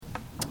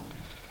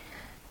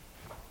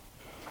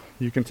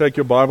You can take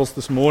your Bibles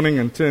this morning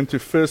and turn to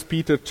 1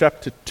 Peter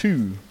chapter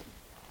 2.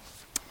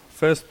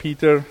 1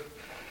 Peter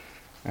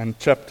and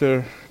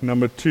chapter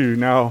number 2.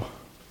 Now,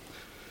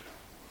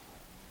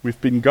 we've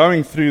been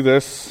going through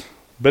this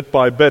bit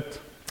by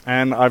bit,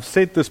 and I've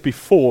said this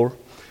before,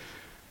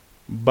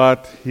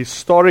 but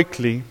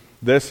historically,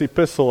 this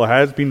epistle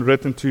has been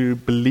written to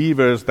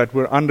believers that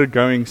were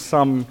undergoing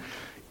some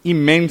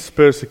immense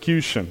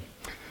persecution.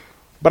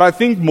 But I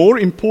think more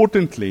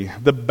importantly,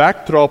 the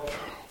backdrop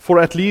for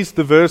at least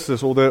the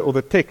verses or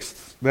the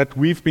texts that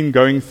we've been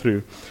going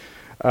through,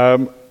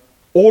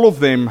 all of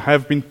them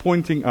have been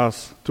pointing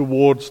us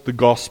towards the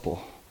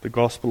gospel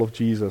of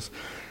Jesus.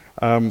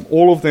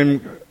 All of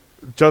them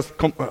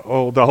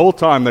the whole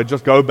time they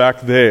just go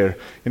back there.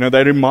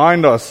 They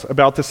remind us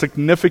about the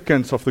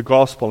significance of the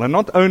gospel, and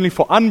not only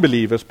for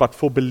unbelievers, but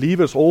for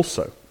believers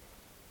also.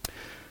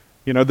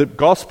 The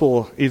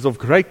gospel is of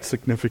great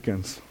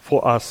significance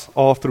for us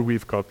after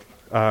we've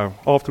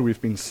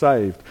been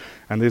saved,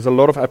 and there's a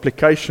lot of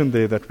application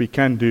there that we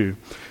can do.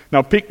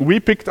 Now, we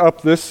picked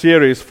up this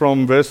series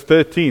from verse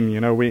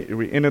 13.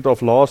 We ended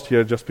off last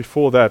year just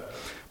before that,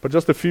 but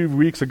just a few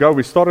weeks ago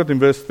we started in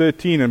verse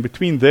 13, and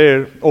between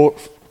there, or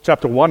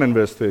chapter 1 and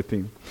verse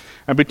 13,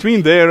 and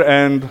between there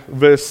and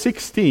verse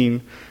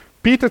 16,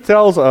 Peter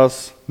tells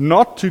us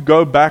not to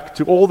go back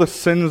to all the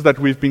sins that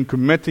we've been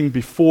committing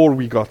before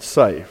we got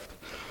saved,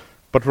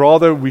 but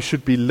rather we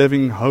should be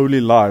living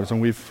holy lives.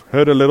 And we've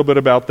heard a little bit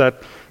about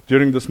that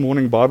during this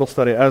morning Bible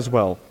study as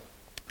well.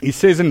 He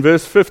says in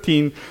verse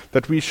 15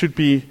 that we should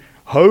be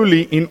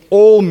holy in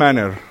all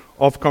manner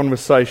of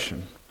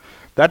conversation.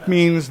 That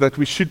means that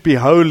we should be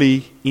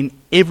holy in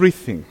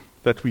everything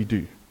that we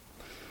do.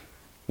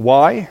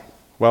 Why?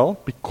 Well,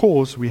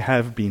 because we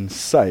have been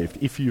saved.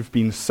 If you've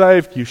been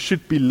saved, you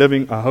should be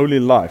living a holy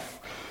life.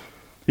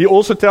 He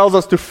also tells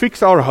us to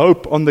fix our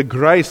hope on the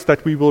grace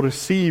that we will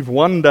receive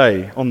one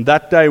day, on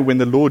that day when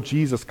the Lord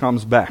Jesus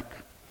comes back.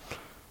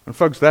 And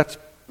folks, that's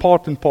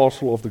part and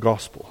parcel of the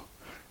gospel,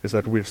 is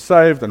that we're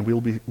saved and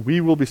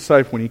we will be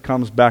saved when He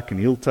comes back, and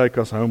He'll take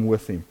us home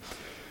with Him.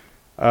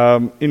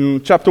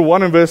 In chapter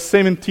 1 and verse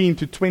 17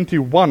 to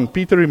 21,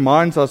 Peter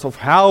reminds us of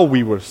how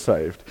we were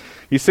saved.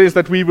 He says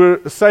that we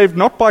were saved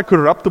not by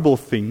corruptible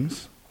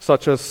things,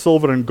 such as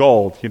silver and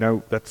gold.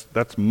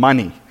 That's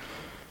money.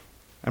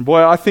 And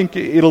boy, I think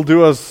it'll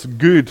do us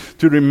good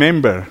to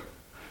remember,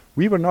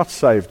 we were not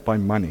saved by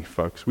money,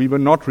 folks. We were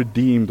not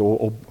redeemed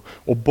or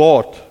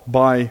bought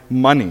by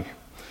money.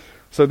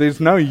 So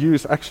there's no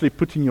use actually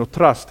putting your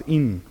trust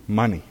in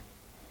money,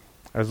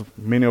 as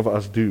many of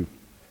us do.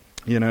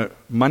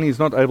 Money is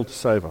not able to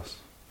save us.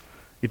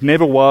 It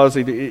never was.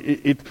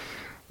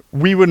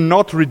 We were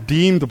not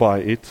redeemed by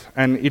it,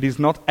 and it is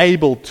not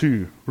able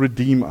to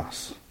redeem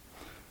us.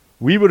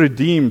 We were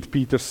redeemed,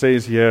 Peter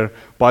says here,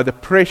 by the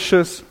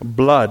precious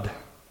blood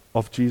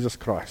of Jesus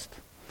Christ.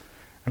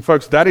 And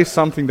folks, that is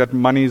something that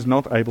money is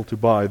not able to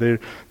buy. There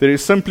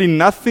is simply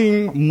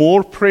nothing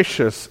more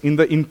precious in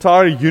the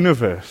entire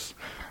universe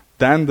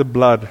than the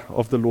blood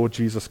of the Lord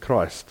Jesus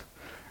Christ.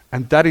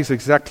 And that is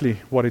exactly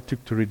what it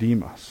took to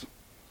redeem us.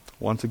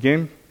 Once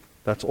again,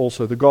 that's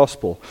also the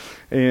gospel.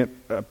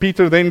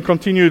 Peter then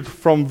continued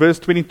from verse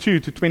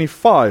 22 to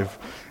 25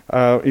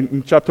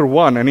 in chapter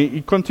 1, and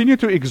he continued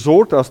to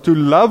exhort us to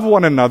love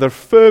one another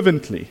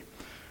fervently,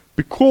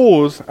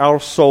 because our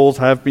souls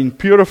have been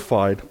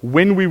purified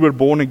when we were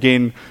born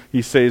again,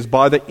 he says,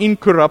 by the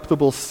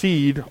incorruptible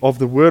seed of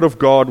the Word of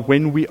God,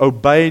 when we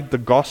obeyed the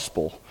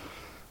gospel,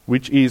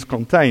 which is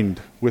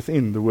contained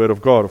within the Word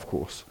of God, of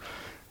course.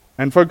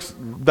 And folks,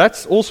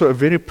 that's also a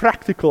very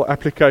practical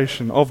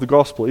application of the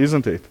gospel,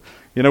 isn't it?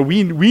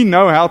 We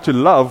know how to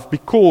love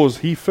because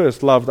He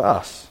first loved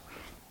us.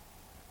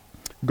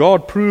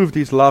 God proved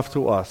His love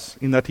to us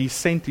in that He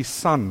sent His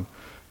Son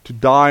to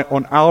die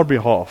on our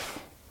behalf.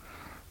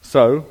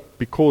 So,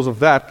 because of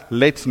that,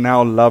 let's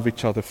now love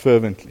each other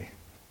fervently.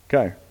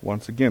 Okay,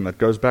 once again, that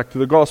goes back to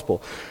the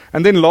gospel.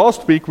 And then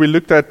last week we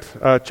looked at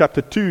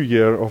chapter 2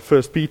 here of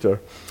 1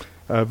 Peter,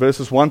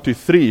 verses 1 to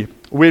 3,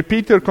 where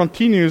Peter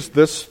continues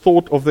this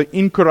thought of the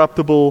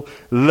incorruptible,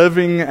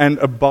 living and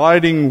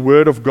abiding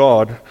Word of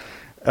God.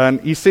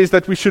 And he says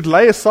that we should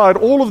lay aside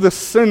all of the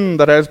sin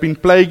that has been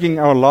plaguing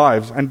our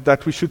lives, and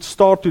that we should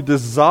start to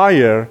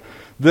desire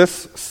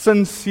this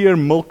sincere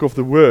milk of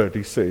the Word,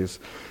 he says.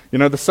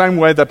 The same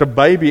way that a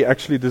baby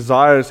actually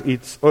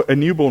a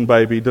newborn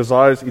baby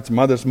desires its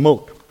mother's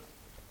milk,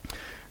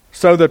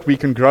 so that we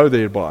can grow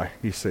thereby,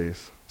 he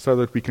says, so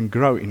that we can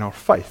grow in our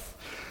faith.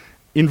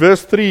 In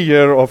verse 3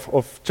 here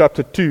of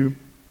chapter 2,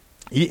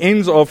 he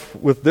ends off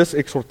with this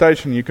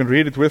exhortation. You can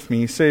read it with me.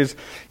 He says,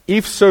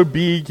 "If so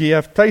be ye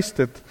have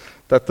tasted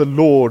that the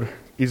Lord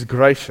is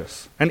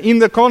gracious." And in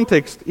the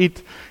context,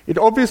 it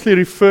obviously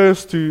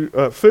refers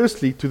to,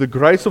 firstly, to the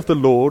grace of the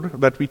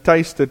Lord that we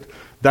tasted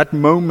that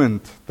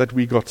moment that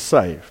we got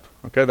saved.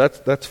 Okay,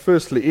 that's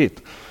firstly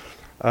it.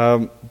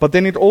 But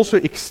then it also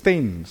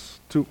extends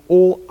to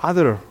all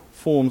other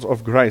forms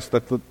of grace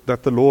that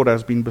the Lord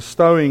has been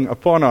bestowing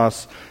upon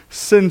us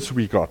since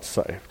we got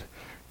saved.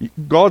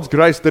 God's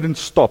grace didn't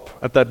stop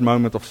at that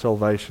moment of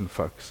salvation,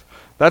 folks.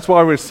 That's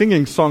why we're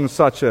singing songs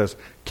such as,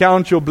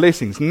 "Count your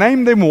blessings."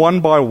 Name them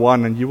one by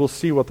one and you will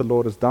see what the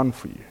Lord has done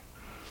for you.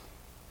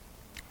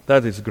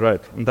 That is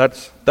great. And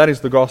that is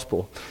the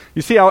gospel.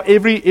 You see how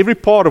every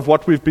part of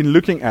what we've been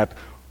looking at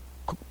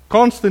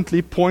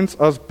constantly points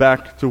us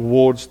back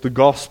towards the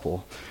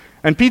gospel.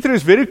 And Peter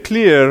is very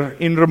clear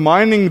in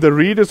reminding the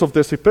readers of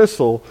this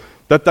epistle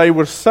that they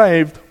were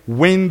saved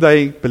when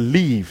they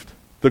believed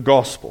the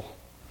gospel.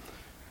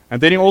 And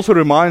then he also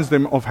reminds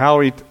them of how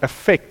it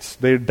affects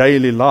their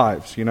daily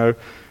lives.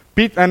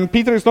 And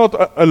Peter is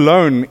not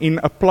alone in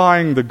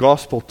applying the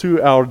gospel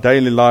to our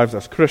daily lives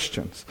as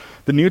Christians.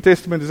 The New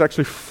Testament is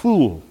actually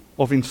full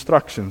of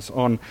instructions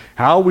on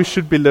how we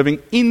should be living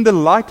in the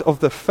light of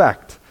the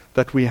fact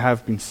that we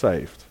have been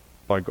saved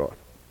by God.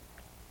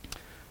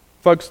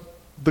 Folks,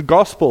 the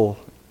gospel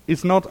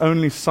is not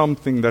only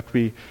something that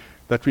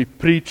we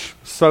preach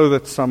so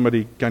that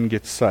somebody can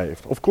get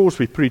saved. Of course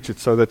we preach it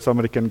so that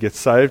somebody can get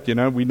saved.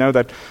 We know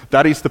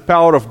that is the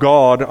power of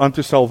God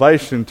unto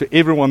salvation to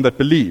everyone that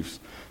believes.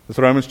 That's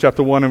Romans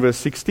chapter 1 and verse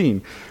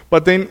 16.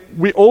 But then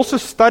we also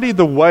study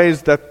the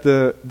ways that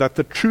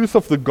the truth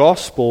of the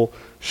gospel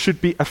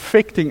should be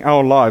affecting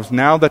our lives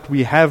now that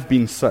we have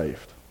been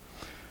saved.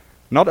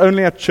 Not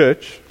only at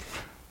church,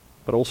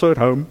 but also at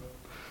home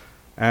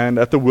and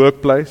at the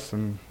workplace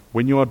and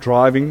when you are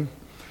driving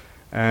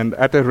and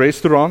at a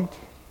restaurant,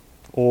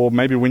 or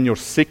maybe when you're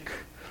sick,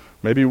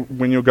 maybe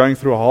when you're going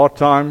through a hard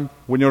time,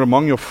 when you're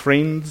among your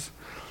friends,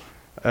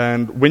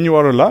 and when you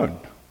are alone.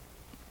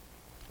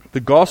 The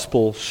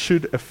gospel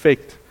should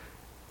affect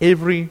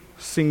every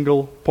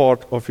single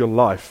part of your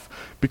life,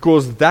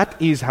 because that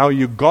is how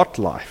you got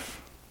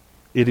life.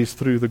 It is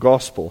through the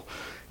gospel.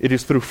 It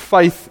is through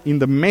faith in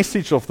the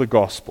message of the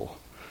gospel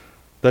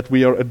that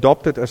we are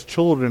adopted as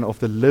children of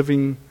the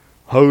living,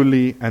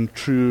 holy, and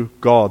true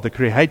God, the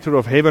creator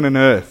of heaven and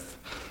earth.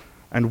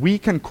 And we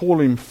can call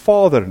him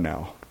Father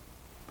now.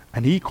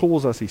 And he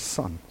calls us his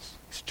sons,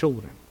 his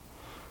children.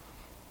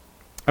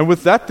 And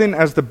with that then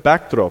as the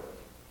backdrop,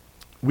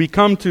 we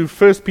come to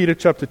 1 Peter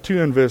chapter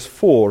 2 and verse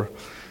 4,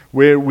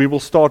 where we will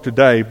start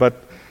today.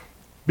 But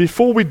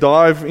before we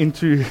dive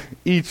into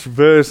each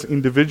verse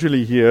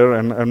individually here,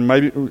 and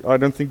maybe I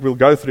don't think we'll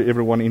go through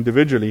everyone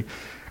individually,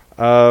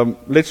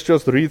 let's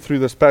just read through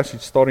this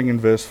passage starting in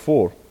verse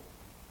 4.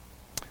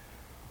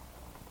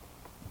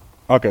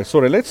 Okay,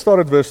 let's start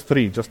at verse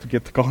 3 just to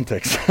get the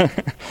context.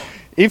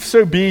 If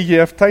so be ye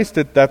have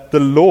tasted that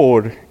the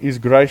Lord is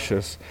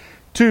gracious,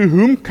 to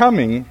whom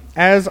coming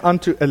as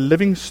unto a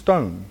living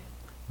stone,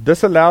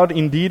 disallowed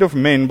indeed of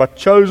men, but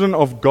chosen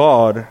of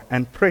God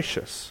and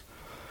precious.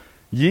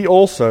 Ye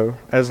also,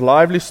 as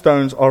lively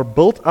stones, are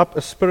built up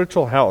a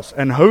spiritual house,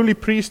 and holy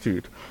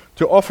priesthood,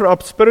 to offer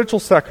up spiritual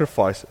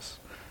sacrifices,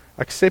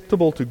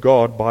 acceptable to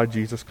God by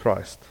Jesus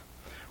Christ.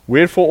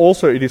 Wherefore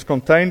also it is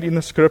contained in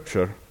the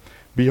Scripture,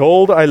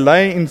 Behold, I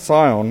lay in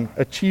Zion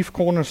a chief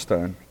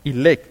cornerstone,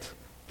 elect,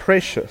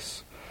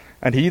 precious,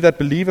 and he that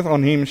believeth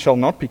on him shall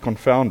not be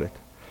confounded.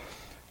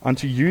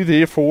 Unto you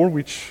therefore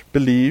which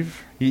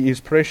believe, he is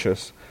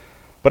precious.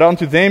 But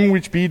unto them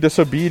which be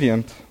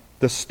disobedient,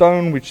 the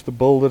stone which the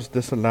builders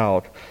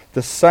disallowed,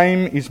 the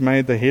same is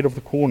made the head of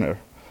the corner,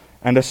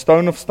 and a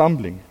stone of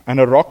stumbling, and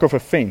a rock of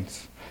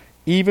offense,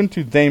 even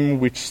to them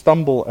which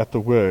stumble at the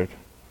word,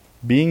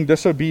 being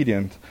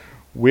disobedient,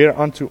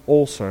 whereunto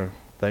also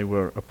they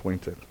were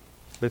appointed.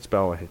 Let's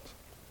bow our heads.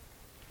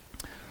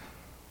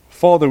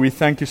 Father, we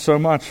thank you so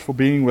much for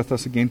being with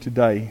us again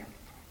today.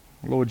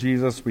 Lord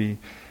Jesus, we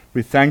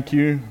thank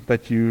you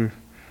that you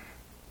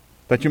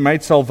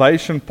made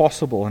salvation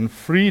possible and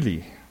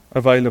freely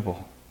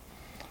available.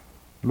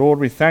 Lord,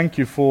 we thank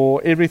you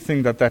for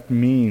everything that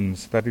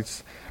means, that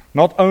it's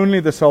not only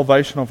the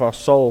salvation of our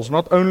souls,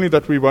 not only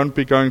that we won't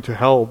be going to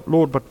hell,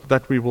 Lord, but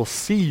that we will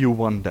see you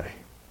one day,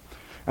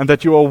 and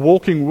that you are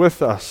walking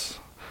with us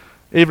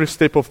every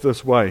step of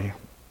this way,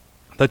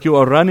 that you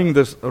are running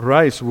this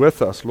race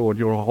with us, Lord.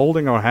 You are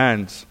holding our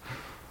hands.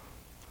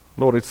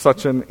 Lord, it's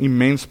such an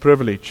immense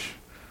privilege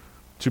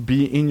to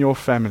be in your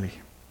family.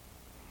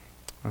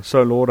 And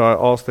so, Lord, I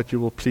ask that you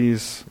will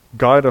please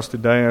guide us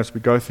today as we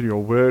go through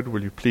your word.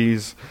 Will you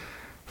please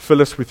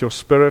fill us with your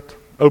spirit?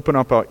 Open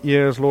up our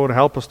ears, Lord.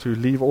 Help us to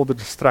leave all the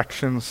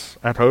distractions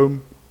at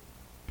home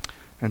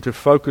and to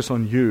focus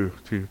on you,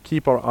 to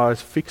keep our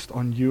eyes fixed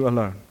on you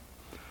alone.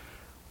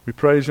 We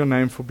praise your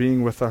name for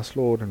being with us,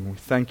 Lord, and we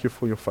thank you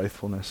for your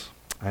faithfulness.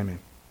 Amen.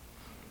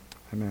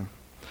 Amen.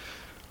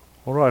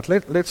 All right,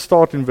 let's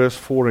start in verse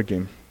 4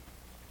 again.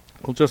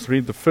 We'll just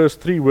read the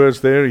first 3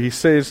 words there. He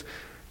says,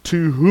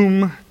 to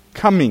whom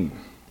coming?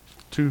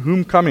 To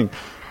whom coming?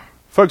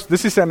 Folks,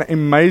 this is an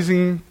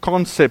amazing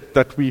concept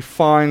that we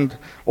find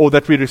or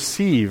that we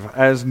receive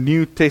as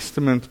New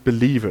Testament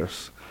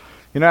believers.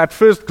 At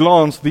first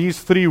glance,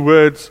 these 3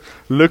 words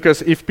look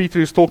as if Peter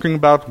is talking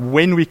about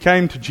when we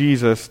came to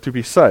Jesus to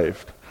be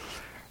saved.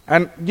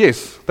 And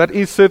yes, that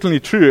is certainly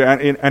true,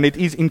 and it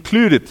is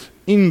included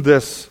in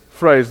this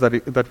phrase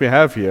that we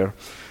have here.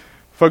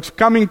 Folks,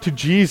 coming to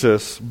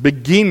Jesus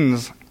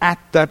begins at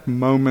that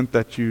moment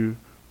that you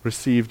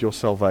received your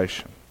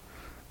salvation.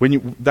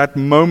 That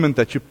moment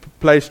that you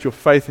placed your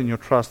faith and your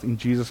trust in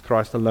Jesus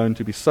Christ alone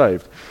to be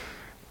saved.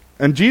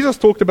 And Jesus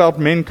talked about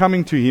men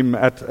coming to him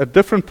at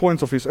different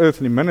points of his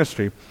earthly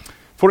ministry.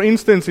 For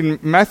instance, in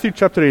Matthew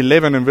chapter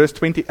 11 and verse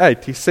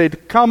 28, he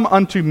said, "Come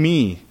unto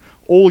me,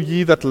 all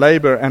ye that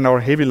labor and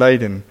are heavy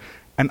laden,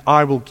 and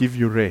I will give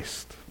you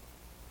rest."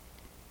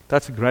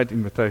 That's a great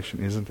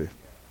invitation, isn't it?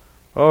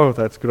 Oh,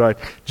 that's great.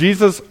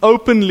 Jesus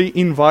openly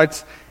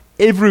invites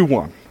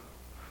everyone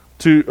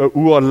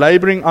who are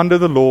laboring under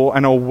the law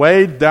and are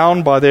weighed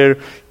down by their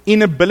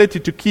inability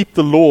to keep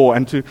the law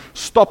and to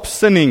stop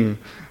sinning,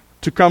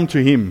 to come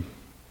to him.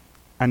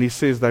 And he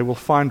says they will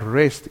find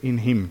rest in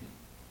him.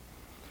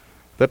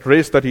 That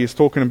rest that he is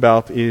talking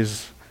about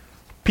is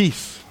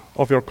peace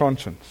of your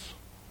conscience.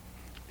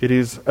 It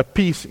is a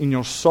peace in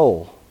your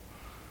soul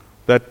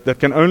that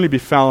can only be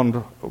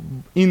found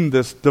in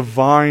this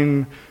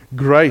divine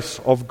grace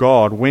of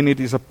God when it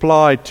is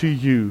applied to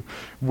you,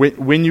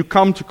 when you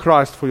come to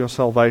Christ for your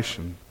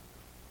salvation.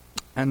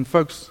 And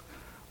folks,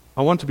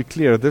 I want to be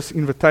clear, this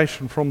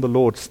invitation from the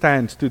Lord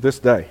stands to this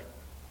day.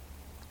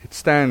 It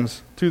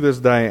stands to this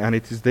day, and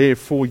it is there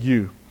for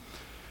you.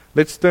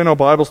 Let's turn our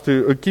Bibles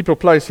to, keep your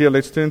place here,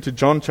 let's turn to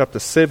John chapter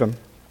 7.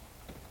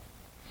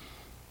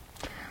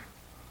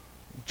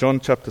 John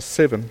chapter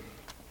 7.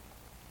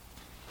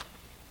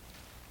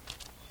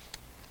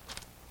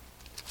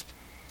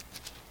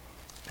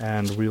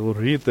 And we will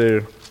read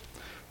there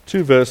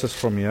 2 verses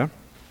from here.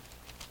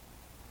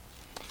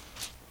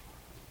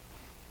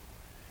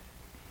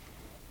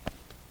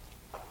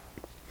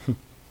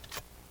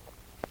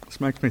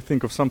 This makes me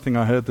think of something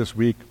I heard this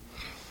week.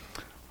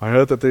 I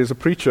heard that there's a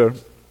preacher,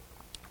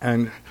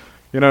 and,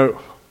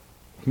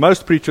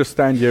 most preachers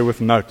stand here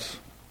with notes.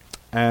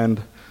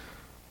 And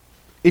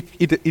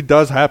it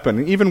does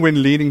happen. Even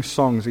when leading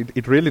songs,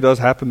 it really does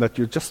happen that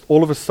you just,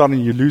 all of a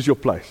sudden, you lose your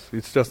place.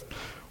 It's just,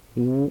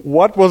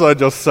 what was I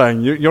just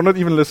saying? You're not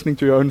even listening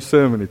to your own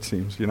sermon, it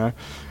seems,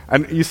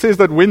 And he says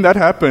that when that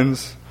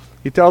happens,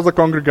 he tells the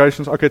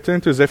congregations, okay, turn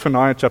to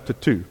Zephaniah chapter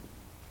 2.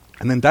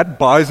 And then that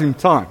buys him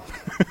time.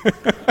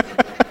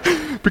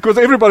 Because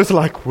everybody's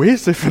like,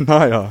 where's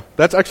Zephaniah?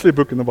 That's actually a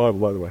book in the Bible,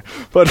 by the way.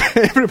 But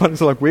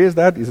everybody's like, where's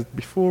that? Is it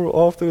before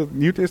or after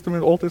New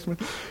Testament, Old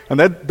Testament? And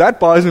that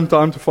buys him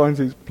time to find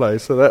his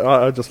place. So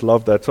I just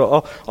love that.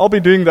 So I'll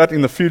be doing that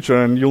in the future,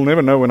 and you'll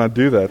never know when I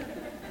do that.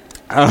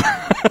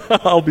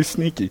 I'll be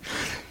sneaky.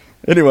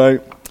 Anyway,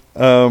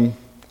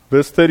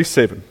 verse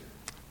 37.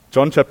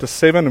 John chapter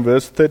 7 and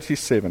verse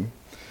 37.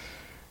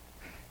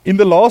 In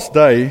the last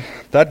day,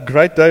 that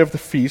great day of the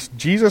feast,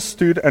 Jesus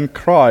stood and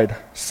cried,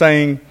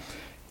 saying,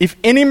 "If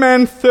any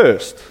man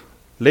thirst,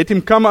 let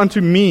him come unto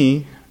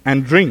me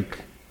and drink.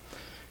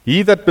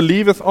 He that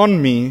believeth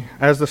on me,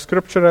 as the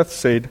scripture hath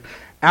said,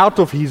 out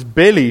of his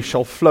belly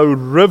shall flow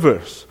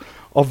rivers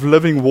of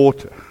living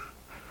water."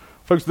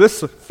 Folks,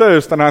 this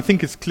thirst, and I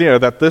think it's clear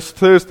that this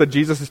thirst that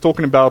Jesus is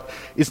talking about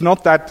is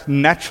not that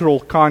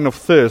natural kind of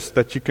thirst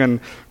that you can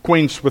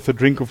quench with a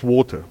drink of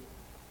water.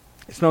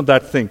 It's not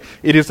that thing.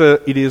 It is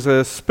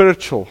a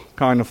spiritual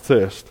kind of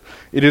thirst.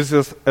 It is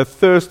a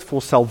thirst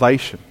for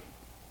salvation.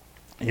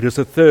 It is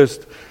a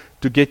thirst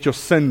to get your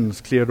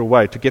sins cleared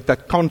away, to get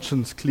that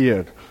conscience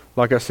cleared,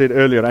 like I said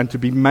earlier, and to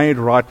be made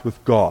right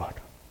with God.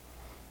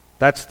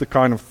 That's the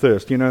kind of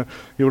thirst. You'll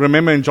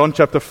remember in John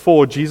chapter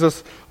 4,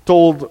 Jesus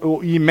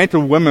he met a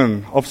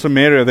woman of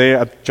Samaria there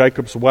at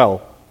Jacob's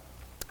well.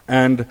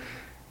 And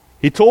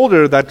he told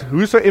her that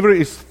whosoever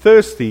is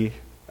thirsty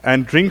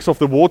and drinks of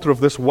the water of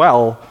this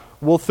well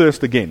will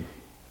thirst again.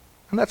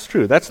 And that's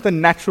true. That's the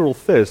natural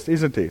thirst,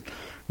 isn't it?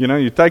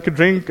 You take a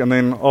drink, and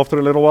then after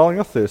a little while,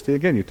 you're thirsty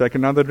again. You take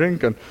another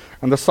drink, and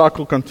the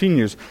cycle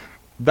continues.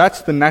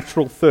 That's the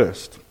natural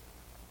thirst.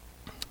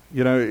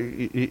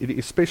 It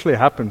especially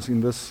happens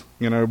in this,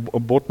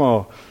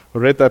 Botma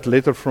read that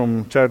letter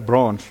from Chad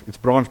Branch. It's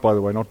Branch, by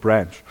the way, not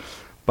Branch.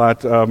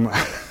 But where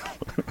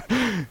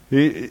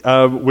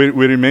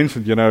he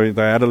mentioned,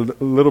 they had a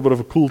little bit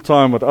of a cool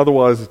time, but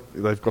otherwise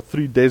they've got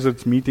 3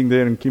 deserts meeting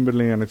there in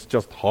Kimberley, and it's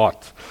just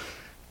hot.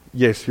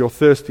 Yes, you're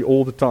thirsty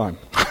all the time.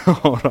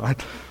 All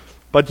right.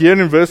 But here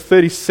in verse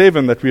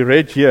 37 that we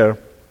read here,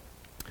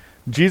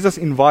 Jesus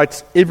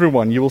invites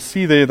everyone. You will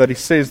see there that he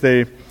says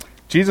there,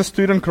 Jesus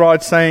stood and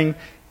cried, saying,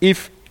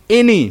 "If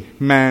any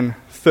man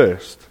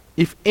thirst."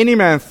 If any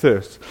man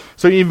thirsts.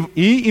 So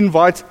he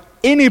invites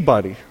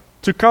anybody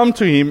to come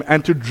to him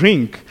and to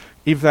drink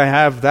if they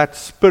have that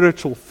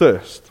spiritual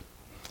thirst.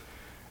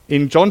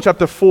 In John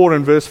chapter 4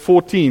 and verse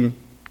 14,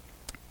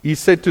 he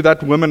said to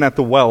that woman at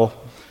the well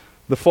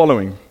the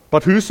following,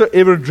 "But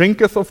whosoever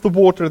drinketh of the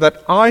water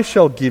that I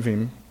shall give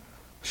him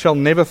shall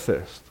never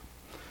thirst.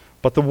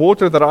 But the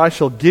water that I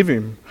shall give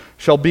him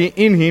shall be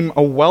in him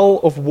a well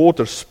of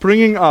water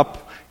springing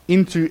up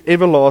into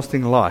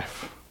everlasting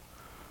life."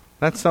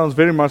 That sounds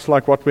very much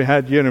like what we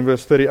had here in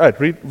verse 38.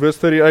 Read verse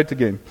 38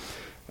 again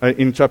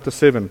in chapter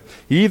 7.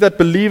 "He that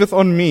believeth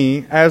on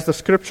me, as the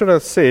scripture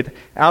hath said,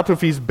 out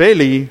of his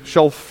belly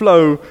shall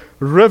flow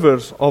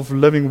rivers of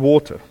living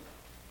water."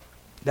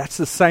 That's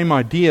the same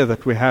idea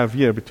that we have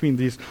here between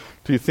these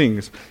two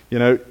things.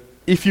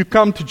 If you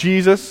come to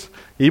Jesus,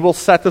 He will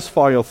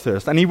satisfy your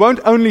thirst. And He won't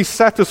only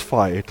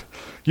satisfy it.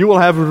 You will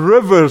have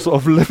rivers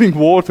of living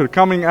water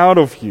coming out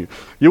of you.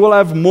 You will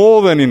have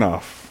more than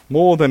enough.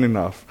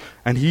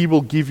 And He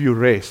will give you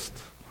rest.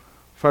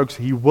 Folks,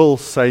 He will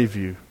save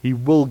you. He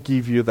will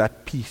give you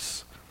that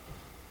peace.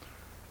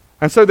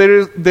 And so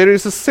there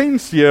is a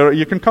sense here.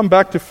 You can come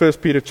back to 1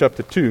 Peter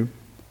chapter 2.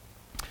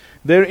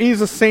 There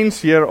is a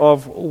sense here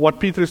of what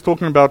Peter is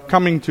talking about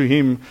coming to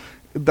Him,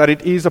 that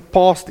it is a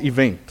past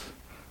event.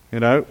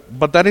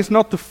 But that is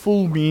not the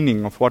full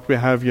meaning of what we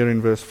have here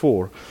in verse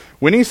 4.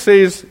 When he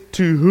says,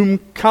 to whom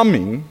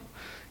coming,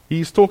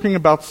 he's talking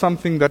about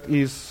something that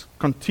is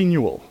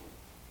continual.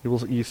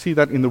 You see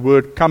that in the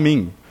word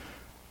coming.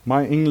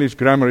 My English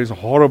grammar is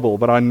horrible,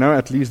 but I know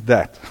at least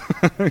that.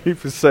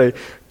 If you say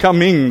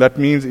coming, that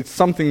means it's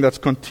something that's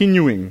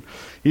continuing.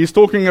 He's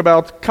talking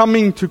about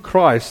coming to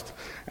Christ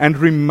and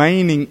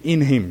remaining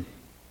in Him.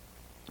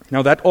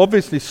 Now that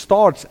obviously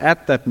starts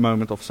at that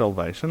moment of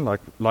salvation,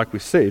 like we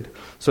said.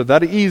 So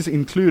that is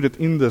included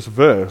in this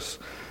verse.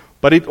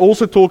 But it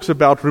also talks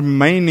about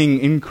remaining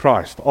in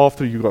Christ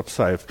after you got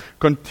saved.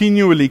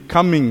 Continually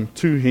coming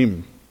to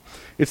Him.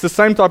 It's the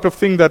same type of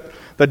thing that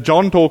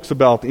John talks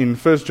about in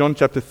 1 John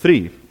chapter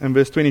 3 and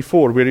verse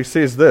 24, where he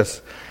says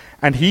this,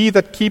 and he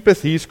that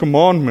keepeth His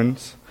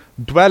commandments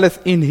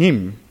dwelleth in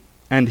Him,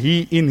 and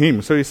He in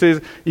him. So he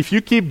says, if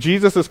you keep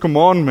Jesus'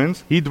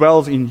 commandments, He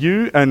dwells in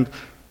you, and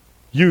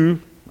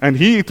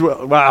He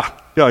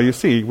you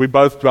see, we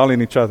both dwell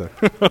in each other.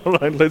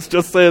 Right, let's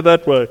just say it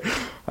that way.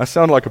 I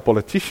sound like a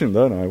politician,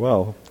 don't I?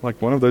 Well,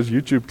 like one of those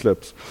YouTube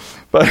clips.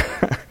 But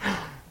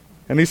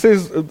and he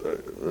says,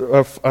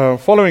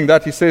 following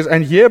that, he says,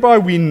 and hereby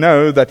we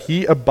know that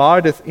He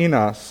abideth in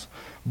us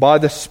by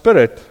the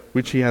Spirit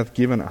which He hath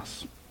given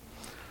us.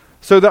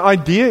 So the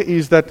idea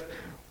is that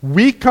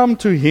we come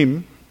to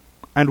Him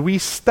and we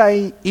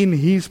stay in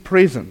His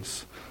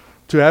presence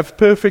to have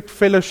perfect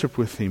fellowship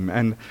with Him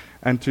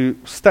and to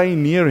stay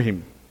near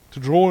Him, to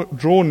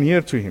draw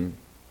near to Him.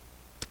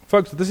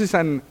 Folks, this is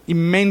an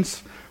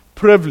immense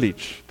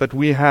privilege that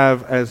we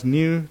have as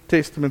New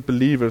Testament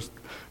believers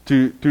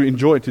to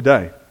enjoy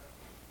today.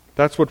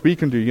 That's what we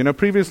can do.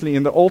 Previously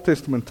in the Old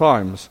Testament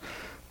times,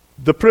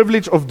 the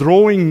privilege of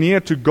drawing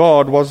near to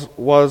God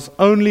was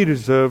only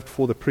reserved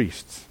for the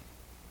priests.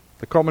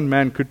 The common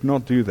man could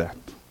not do that.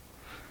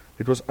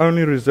 It was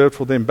only reserved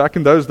for them. Back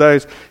in those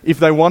days, if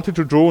they wanted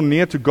to draw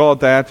near to God,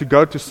 they had to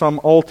go to some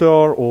altar,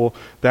 or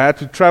they had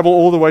to travel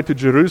all the way to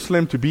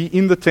Jerusalem to be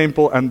in the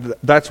temple, and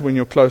that's when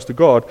you're close to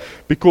God,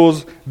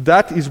 because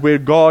that is where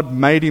God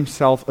made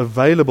Himself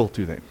available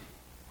to them,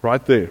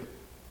 right there.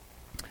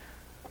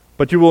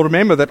 But you will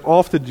remember that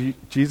after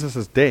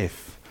Jesus'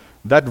 death,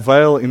 that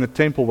veil in the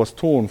temple was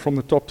torn from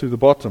the top to the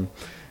bottom,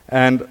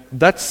 and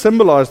that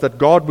symbolized that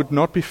God would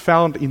not be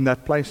found in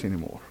that place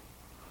anymore.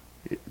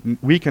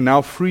 We can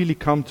now freely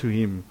come to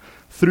Him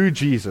through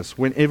Jesus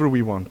whenever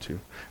we want to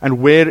and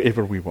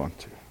wherever we want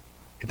to.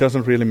 It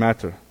doesn't really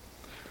matter.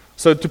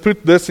 So to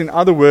put this in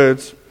other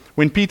words,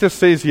 when Peter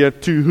says here,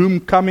 to whom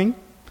coming,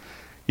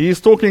 he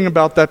is talking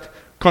about that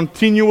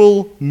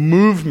continual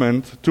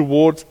movement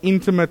towards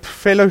intimate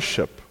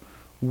fellowship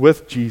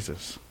with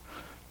Jesus.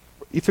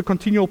 It's a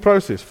continual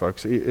process,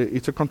 folks.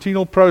 It's a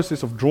continual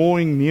process of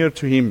drawing near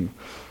to Him.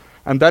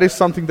 And that is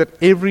something that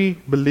every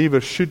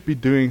believer should be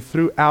doing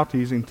throughout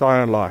his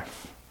entire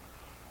life.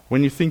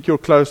 When you think you're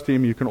close to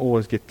Him, you can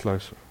always get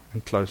closer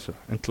and closer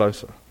and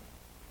closer.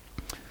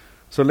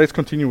 So let's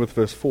continue with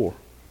verse 4.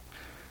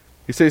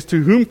 He says,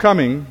 to whom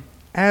coming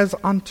as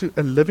unto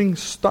a living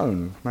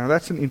stone. Now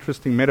that's an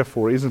interesting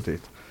metaphor, isn't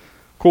it?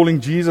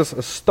 Calling Jesus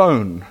a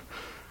stone.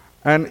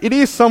 And it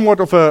is somewhat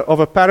of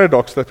a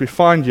paradox that we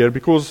find here,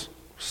 because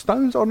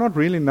stones are not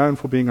really known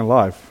for being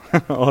alive,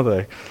 are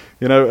they?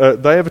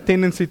 They have a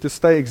tendency to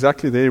stay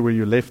exactly there where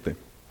you left them.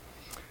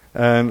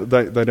 And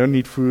they don't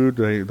need food,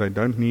 they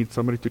don't need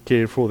somebody to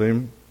care for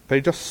them.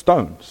 They're just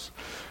stones.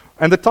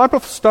 And the type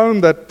of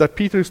stone that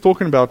Peter is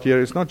talking about here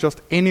is not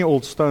just any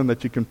old stone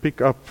that you can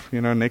pick up,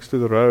 next to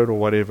the road or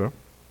whatever.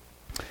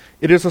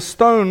 It is a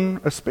stone,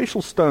 a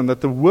special stone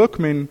that the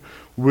workmen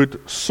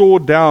would saw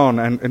down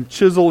and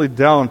chisel it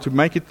down to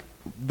make it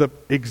the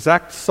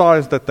exact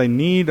size that they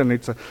need, and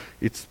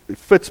it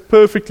fits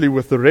perfectly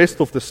with the rest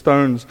of the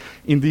stones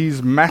in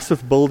these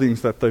massive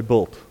buildings that they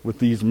built with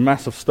these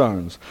massive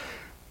stones.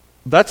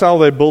 That's how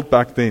they built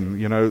back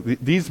then.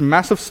 These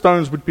massive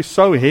stones would be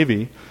so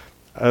heavy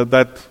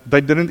that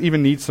they didn't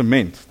even need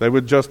cement. They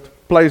would just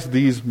place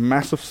these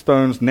massive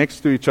stones next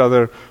to each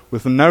other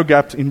with no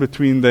gaps in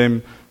between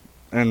them,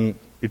 and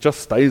it just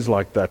stays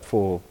like that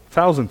for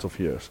thousands of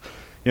years.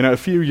 A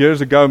few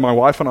years ago, my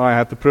wife and I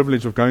had the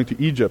privilege of going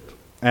to Egypt,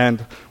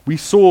 and we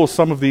saw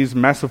some of these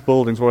massive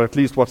buildings, or at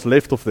least what's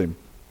left of them,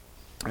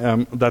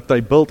 that they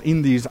built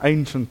in these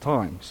ancient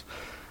times.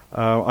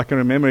 I can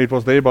remember it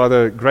was there by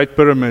the Great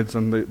Pyramids,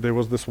 and there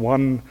was this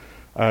one,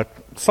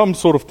 some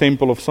sort of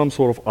temple of some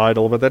sort of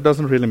idol, but that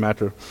doesn't really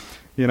matter.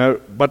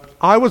 But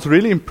I was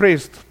really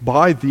impressed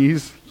by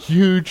these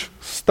huge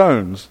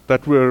stones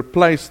that were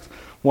placed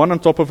one on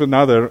top of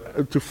another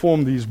to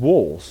form these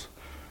walls.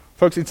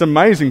 Folks, it's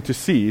amazing to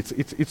see.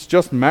 It's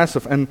just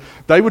massive. And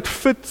they would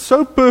fit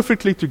so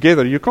perfectly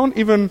together. You can't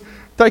even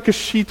take a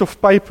sheet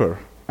of paper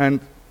and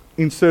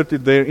insert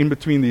it there in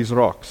between these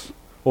rocks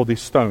or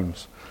these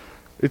stones.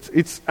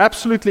 It's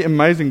absolutely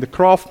amazing, the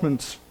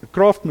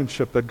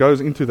craftsmanship that goes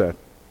into that.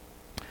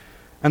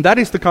 And that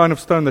is the kind of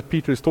stone that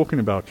Peter is talking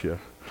about here.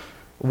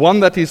 One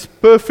that is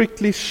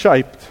perfectly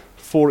shaped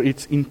for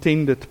its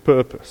intended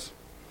purpose.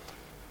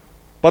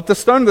 But the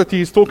stone that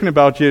he is talking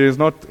about here is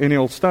not any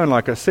old stone,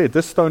 like I said.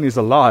 This stone is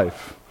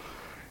alive.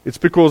 It's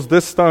because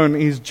this stone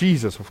is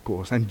Jesus, of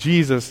course, and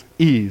Jesus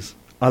is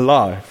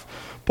alive.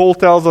 Paul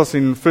tells us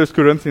in 1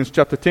 Corinthians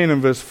chapter 10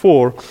 and verse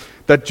 4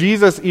 that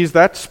Jesus is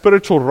that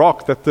spiritual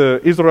rock that the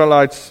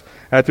Israelites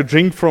had to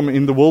drink from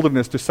in the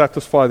wilderness to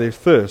satisfy their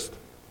thirst.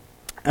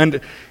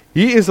 And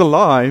he is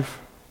alive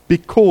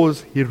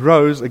because he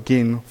rose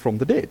again from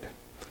the dead.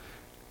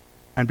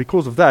 And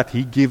because of that,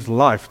 he gives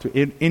life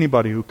to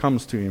anybody who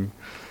comes to him.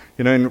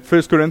 In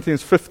 1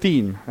 Corinthians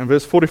 15 and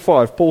verse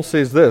 45, Paul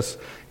says this.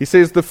 He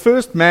says, the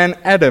first man,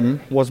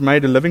 Adam, was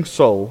made a living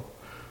soul.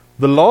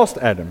 The last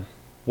Adam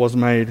was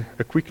made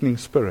a quickening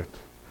spirit.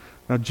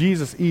 Now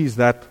Jesus is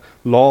that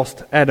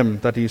last Adam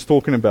that he's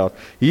talking about.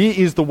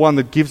 He is the one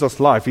that gives us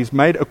life. He's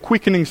made a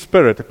quickening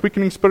spirit. A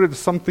quickening spirit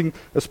is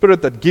a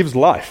spirit that gives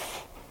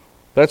life.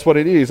 That's what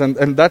it is,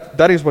 and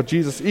that is what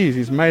Jesus is.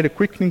 He's made a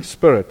quickening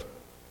spirit.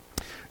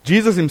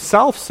 Jesus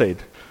himself said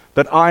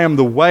that I am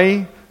the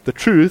way, the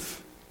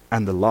truth,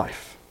 and the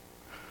life.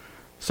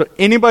 So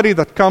anybody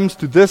that comes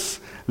to this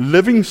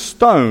living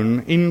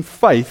stone in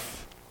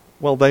faith,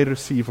 well, they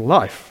receive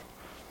life.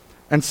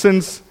 And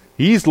since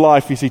his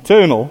life is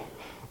eternal,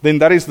 then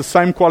that is the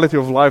same quality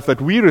of life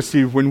that we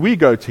receive when we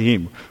go to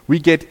him. We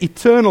get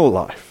eternal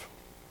life.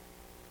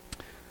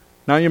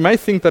 Now, you may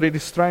think that it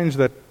is strange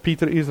that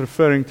Peter is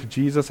referring to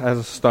Jesus as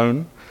a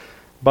stone,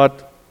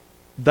 but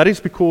that is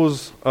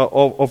because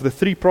of the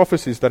three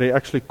prophecies that he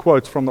actually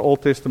quotes from the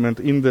Old Testament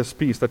in this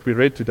piece that we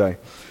read today.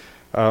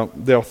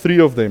 There are three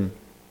of them.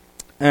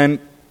 And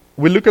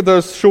we'll look at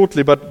those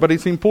shortly, but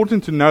it's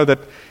important to know that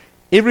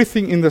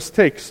everything in this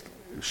text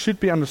should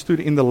be understood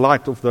in the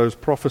light of those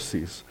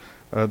prophecies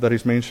that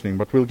he's mentioning.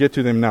 But we'll get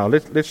to them now.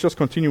 Let's just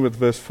continue with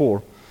verse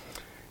 4.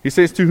 He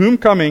says, to whom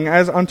coming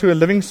as unto a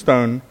living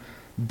stone,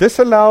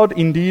 disallowed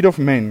indeed of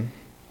men,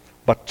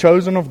 but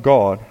chosen of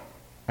God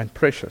and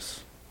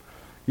precious.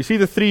 You see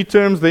the three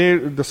terms there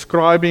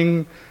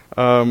describing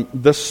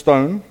this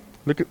stone.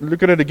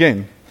 Look at it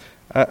again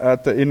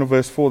at the end of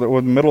verse 4,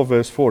 or the middle of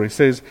verse 4. He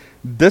says,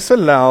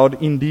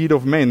 disallowed indeed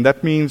of men.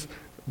 That means,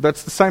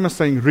 that's the same as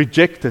saying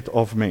rejected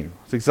of men.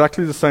 It's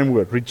exactly the same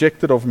word,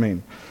 rejected of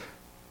men.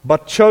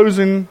 But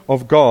chosen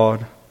of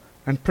God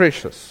and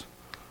precious.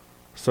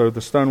 So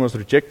the stone was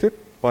rejected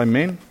by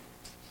men,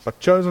 but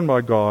chosen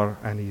by God,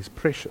 and he is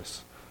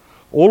precious.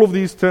 All of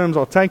these terms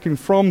are taken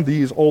from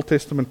these Old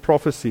Testament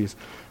prophecies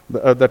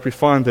that we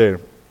find there.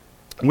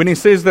 When he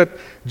says that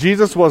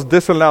Jesus was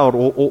disallowed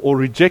or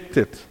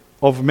rejected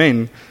of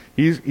men,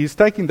 he's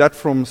taking that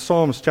from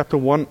Psalms chapter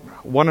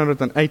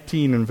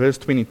 118 and verse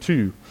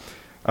 22,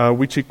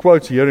 which he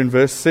quotes here in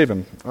verse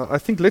 7. I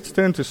think let's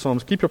turn to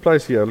Psalms. Keep your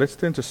place here. Let's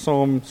turn to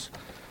Psalms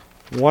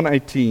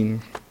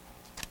 118.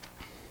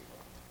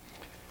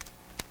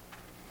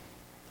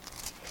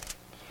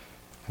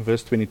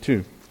 Verse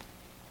 22.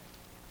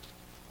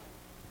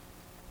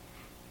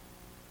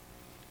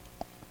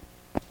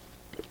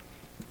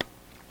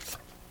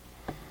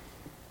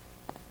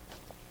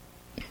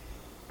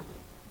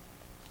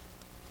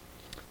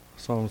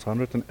 Psalms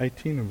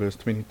 118 and verse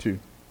 22.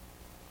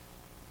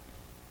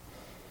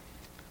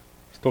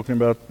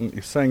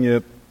 He's saying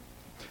here,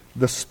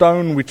 the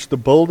stone which the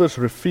builders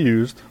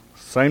refused,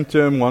 same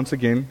term once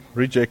again,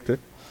 rejected.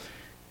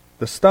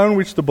 The stone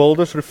which the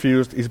builders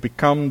refused is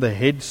become the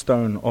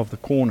headstone of the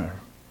corner.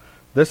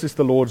 This is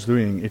the Lord's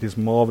doing. It is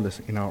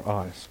marvelous in our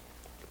eyes.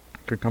 You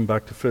can come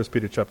back to 1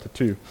 Peter chapter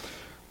 2.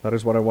 That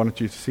is what I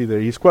wanted you to see there.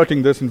 He's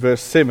quoting this in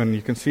verse 7.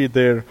 You can see it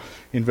there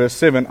in verse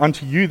 7.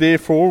 Unto you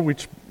therefore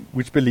which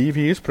believe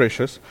he is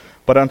precious,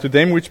 but unto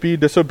them which be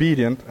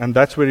disobedient, and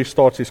that's where he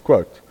starts his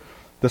quote.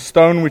 The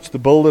stone which the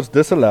builders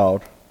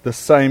disallowed, the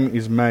same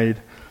is made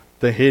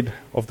the head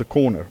of the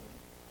corner.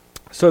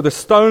 So the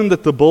stone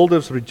that the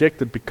builders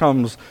rejected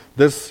becomes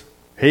this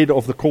head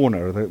of the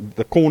corner,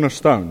 the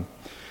cornerstone.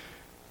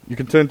 You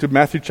can turn to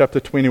Matthew chapter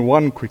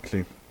 21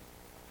 quickly.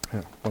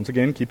 Once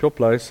again, keep your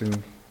place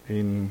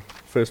in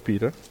 1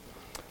 Peter.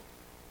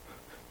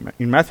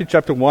 In Matthew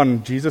chapter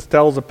 1, Jesus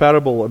tells a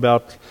parable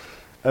about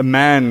a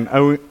man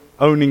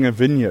owning a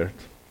vineyard.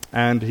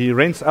 And he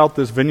rents out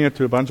this vineyard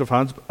to a bunch of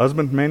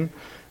husbandmen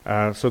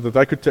so that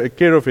they could take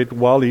care of it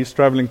while he's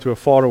traveling to a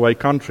faraway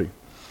country.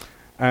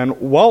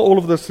 And while all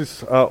of this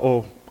is,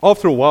 or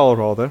after a while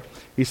rather,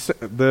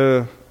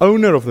 the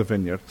owner of the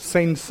vineyard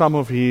sends some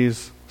of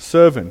his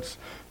servants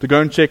to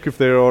go and check if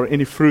there are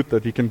any fruit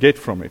that he can get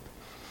from it.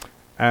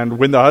 And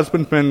when the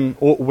husbandmen,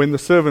 or when the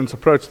servants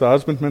approached the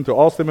husbandmen to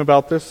ask them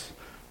about this,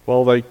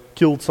 well, they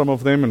killed some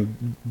of them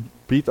and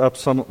beat up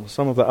some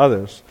of the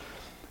others.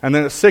 And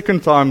then a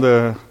second time,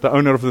 the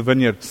owner of the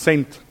vineyard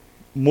sent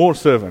more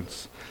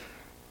servants,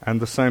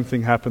 and the same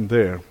thing happened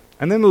there.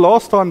 And then the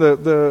last time,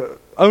 the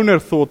owner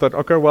thought that,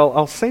 okay, well,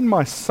 I'll send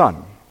my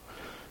son.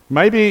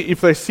 Maybe if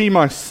they see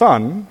my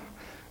son,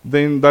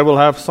 then they will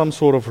have some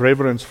sort of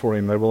reverence for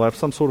him. They will have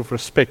some sort of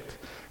respect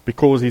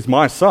because he's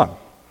my son.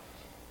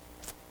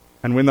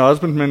 And when the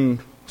husbandmen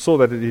saw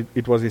that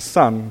it was his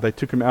son, they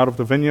took him out of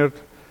the vineyard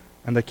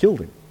and they killed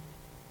him.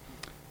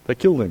 They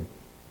killed him.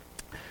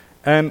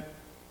 And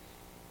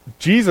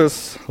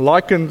Jesus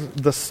likened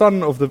the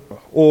son of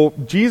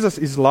Jesus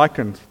is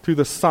likened to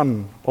the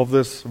son of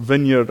this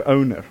vineyard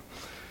owner.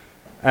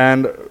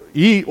 And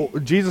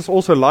Jesus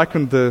also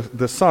likened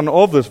the son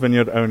of this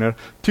vineyard owner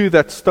to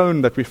that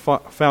stone that we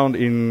found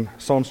in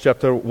Psalms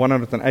chapter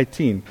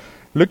 118.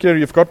 Look here,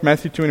 you've got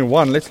Matthew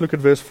 21. Let's look at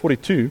verse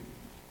 42.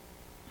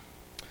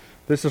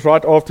 This is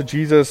right after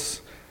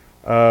Jesus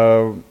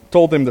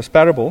told them this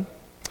parable.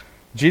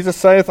 Jesus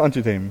saith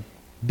unto them,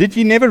 Did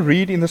ye never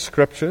read in the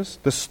Scriptures,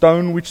 the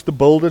stone which the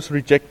builders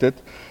rejected,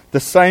 the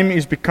same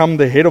is become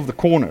the head of the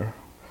corner?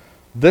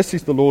 This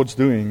is the Lord's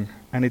doing,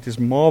 and it is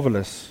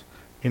marvelous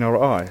in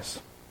our eyes.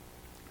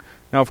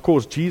 Now, of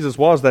course, Jesus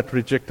was that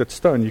rejected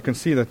stone. You can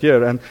see that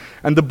here.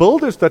 And the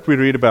builders that we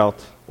read about,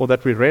 or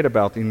that we read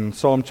about in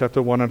Psalm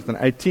chapter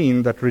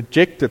 118, that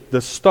rejected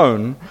the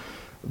stone,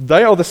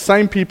 they are the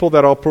same people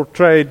that are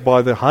portrayed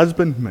by the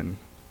husbandmen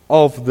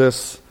of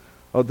this,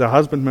 the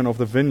husbandmen of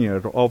the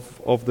vineyard,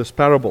 of this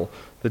parable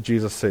that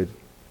Jesus said.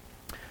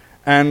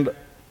 And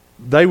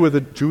they were the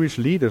Jewish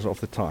leaders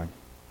of the time.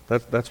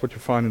 That's what you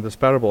find in this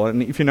parable.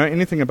 And if you know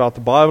anything about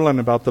the Bible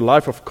and about the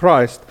life of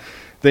Christ,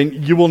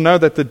 then you will know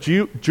that the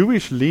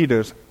Jewish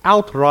leaders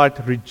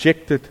outright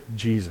rejected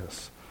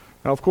Jesus.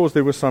 Now, of course,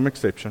 there were some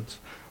exceptions,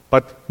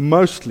 but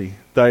mostly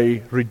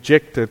they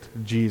rejected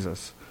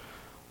Jesus.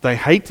 They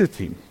hated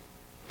him,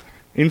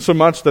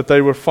 insomuch that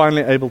they were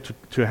finally able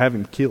to have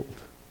him killed,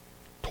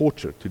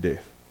 tortured to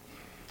death.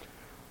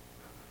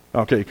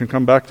 Okay, you can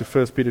come back to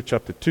 1 Peter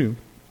chapter 2.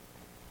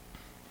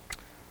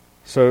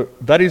 So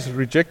that is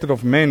rejected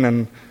of men.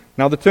 And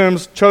now the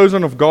terms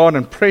chosen of God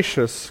and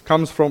precious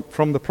comes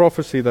from the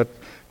prophecy that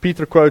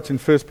Peter quotes in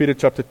 1 Peter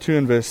chapter 2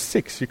 and verse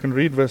 6. You can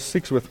read verse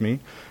 6 with me.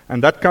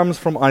 And that comes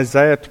from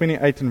Isaiah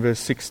 28 and verse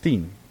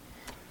 16.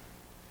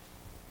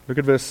 Look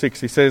at verse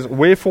 6. He says,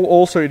 Wherefore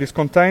also it is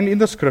contained in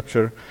the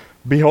Scripture,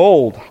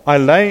 Behold, I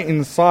lay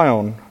in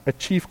Zion a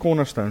chief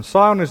cornerstone.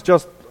 Zion is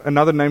just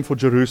another name for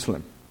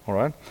Jerusalem. All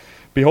right?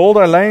 Behold,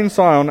 I lay in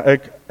Zion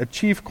a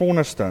chief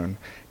cornerstone,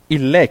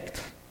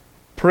 elect,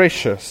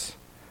 precious,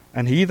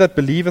 and he that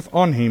believeth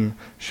on him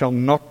shall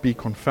not be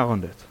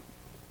confounded.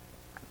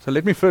 So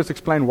let me first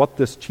explain what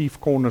this chief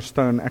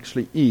cornerstone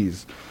actually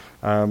is,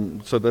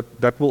 so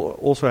that will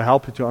also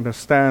help you to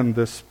understand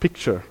this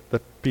picture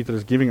that Peter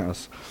is giving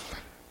us.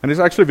 And it's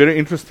actually very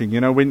interesting.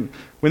 You know, when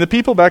the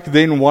people back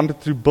then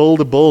wanted to build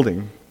a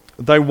building,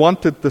 they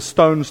wanted the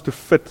stones to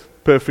fit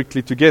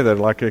perfectly together,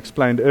 like I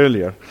explained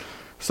earlier.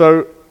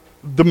 So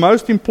the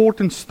most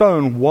important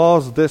stone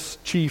was this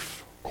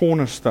chief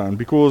cornerstone,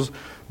 because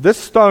this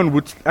stone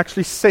would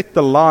actually set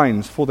the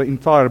lines for the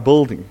entire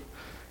building.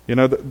 You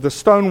know, the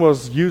stone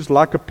was used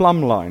like a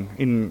plumb line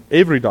in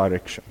every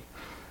direction.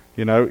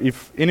 You know,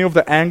 if any of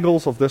the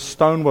angles of this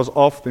stone was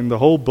off, then the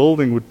whole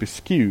building would be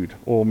skewed.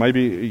 Or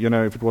maybe, you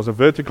know, if it was a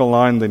vertical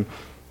line, then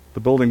the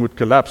building would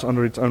collapse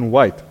under its own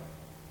weight.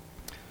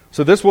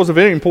 So this was a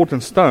very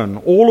important stone.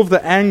 All of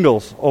the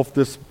angles of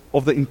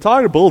the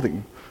entire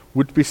building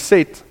would be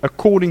set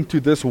according to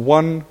this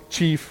one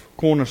chief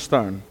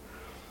cornerstone.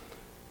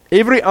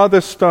 Every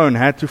other stone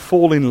had to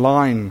fall in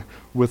line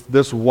with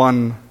this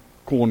one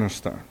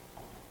cornerstone.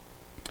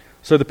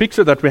 So the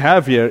picture that we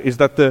have here is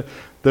that the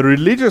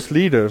religious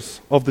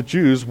leaders of the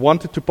Jews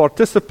wanted to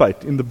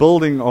participate in the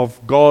building of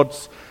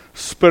God's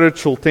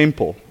spiritual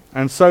temple.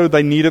 And so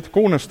they needed a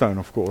cornerstone,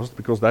 of course,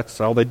 because that's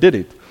how they did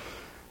it.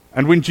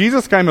 And when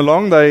Jesus came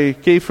along, they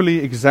carefully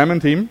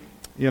examined him.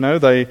 You know,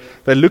 they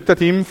looked at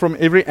him from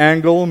every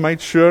angle,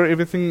 made sure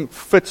everything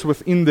fits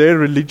within their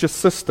religious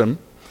system.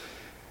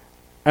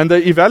 And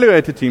they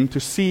evaluated him to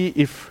see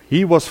if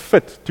he was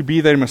fit to be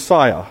their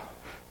Messiah,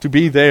 to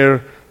be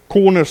their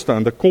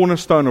cornerstone, the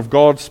cornerstone of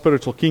God's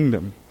spiritual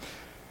kingdom.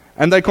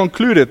 And they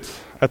concluded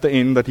at the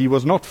end that he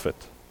was not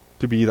fit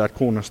to be that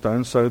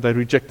cornerstone, so they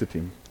rejected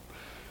him.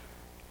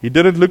 He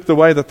didn't look the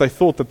way that they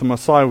thought that the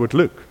Messiah would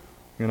look.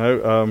 You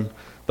know,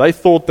 they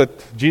thought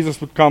that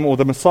Jesus would come, or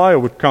the Messiah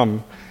would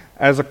come,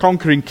 as a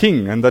conquering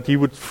king, and that he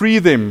would free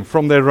them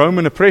from their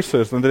Roman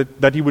oppressors, and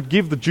that he would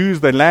give the Jews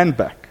their land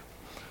back.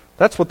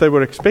 That's what they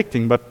were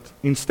expecting, but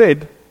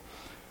instead,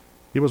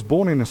 he was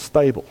born in a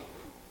stable.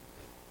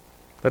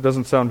 That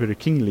doesn't sound very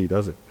kingly,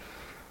 does it?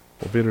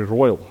 Or very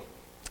royal.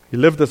 He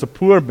lived as a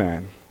poor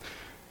man.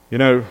 You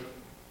know,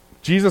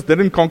 Jesus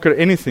didn't conquer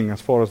anything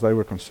as far as they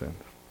were concerned.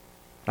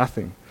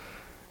 Nothing.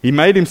 He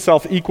made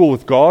himself equal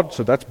with God,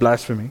 so that's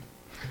blasphemy.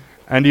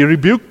 And he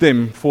rebuked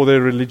them for their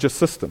religious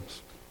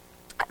systems.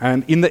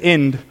 And in the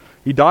end,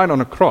 he died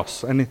on a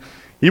cross. And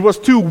he was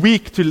too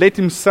weak to let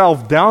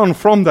himself down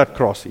from that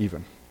cross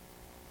even.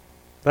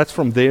 That's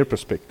from their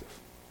perspective.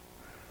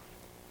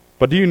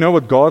 But do you know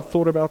what God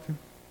thought about him?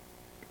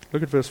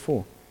 Look at verse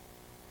 4.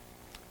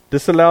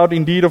 Disallowed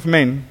indeed of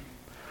men,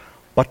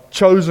 but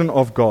chosen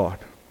of God,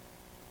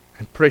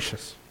 and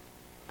precious.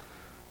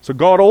 So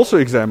God also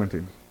examined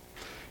him.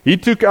 He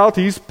took out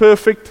his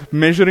perfect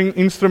measuring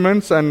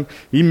instruments and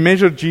he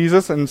measured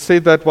Jesus and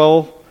said that,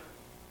 well,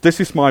 this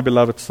is my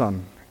beloved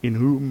Son, in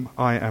whom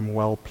I am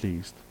well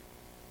pleased.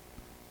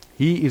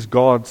 He is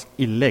God's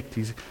elect.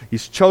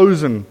 He's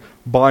chosen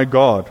by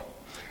God.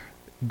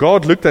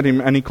 God looked at him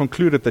and he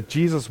concluded that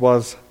Jesus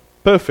was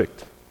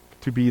perfect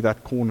to be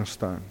that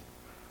cornerstone.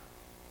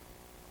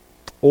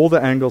 All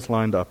the angles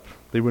lined up.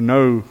 There were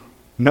no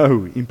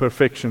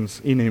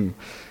imperfections in him.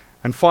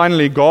 And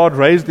finally, God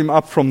raised him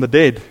up from the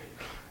dead,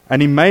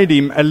 and he made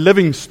him a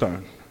living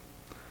stone.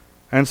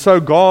 And so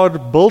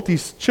God built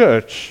his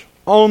church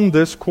on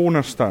this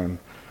cornerstone.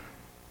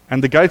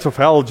 And the gates of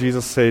hell,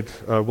 Jesus said,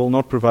 will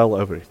not prevail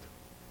over it.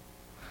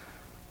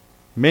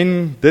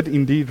 Men did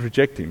indeed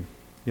reject him.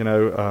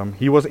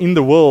 He was in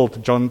the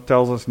world, John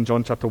tells us in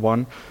John chapter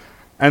 1.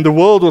 And the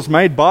world was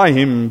made by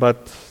him,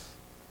 but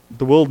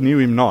the world knew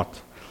him not.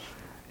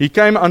 He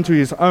came unto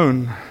his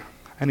own,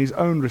 and his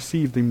own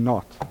received him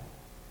not.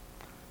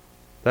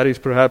 That is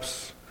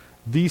perhaps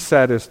the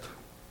saddest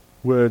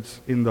words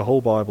in the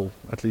whole Bible,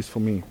 at least for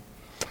me.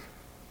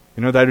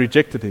 They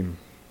rejected him,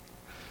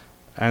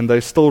 and they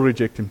still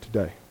reject him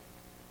today.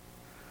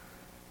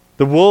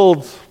 The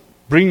world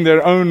bring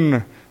their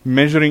own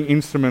measuring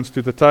instruments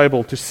to the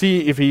table to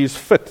see if he is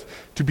fit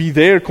to be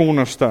their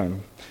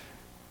cornerstone.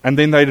 And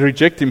then they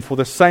reject him for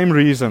the same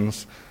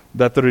reasons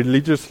that the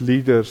religious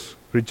leaders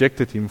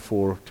rejected him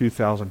for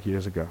 2,000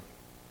 years ago.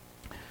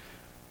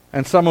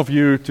 And some of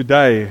you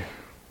today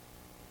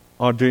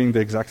are doing the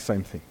exact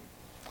same thing.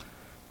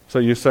 So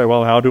you say,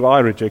 well, how do I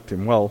reject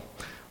him? Well,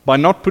 by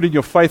not putting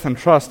your faith and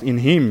trust in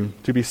him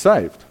to be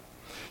saved.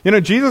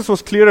 Jesus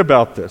was clear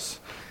about this.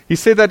 He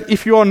said that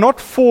if you are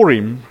not for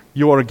him,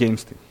 you are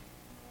against him.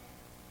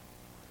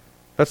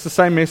 That's the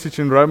same message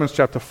in Romans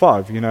chapter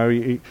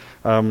 5.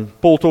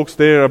 Paul talks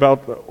there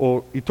about,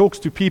 or he talks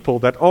to people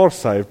that are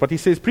saved, but he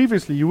says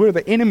previously you were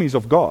the enemies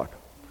of God.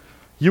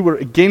 You were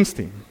against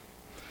him.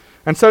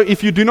 And so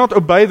if you do not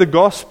obey the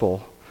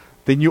gospel,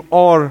 then you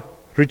are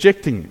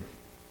rejecting him.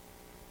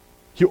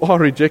 You are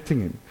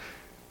rejecting him.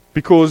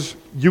 Because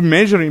you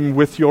measure him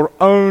with your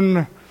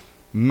own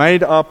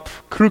made-up,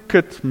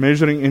 crooked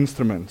measuring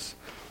instruments.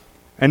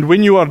 And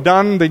when you are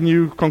done, then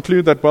you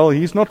conclude that, well,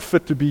 he's not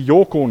fit to be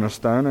your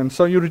cornerstone, and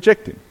so you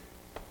reject him.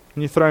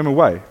 And you throw him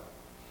away.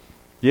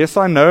 Yes,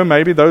 I know,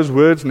 maybe those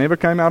words never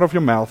came out of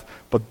your mouth,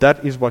 but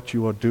that is what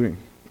you are doing.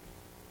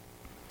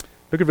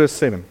 Look at verse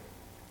 7.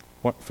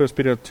 1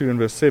 Peter 2 and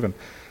verse 7.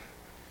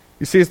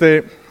 He says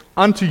there,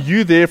 unto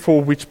you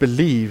therefore which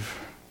believe,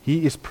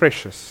 he is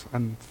precious.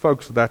 And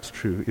folks, that's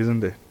true,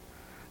 isn't it?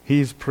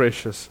 He is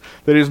precious.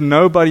 There is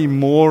nobody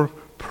more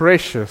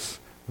precious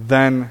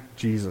than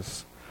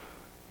Jesus.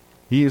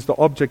 He is the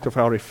object of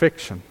our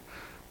affection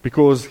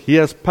because he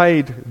has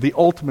paid the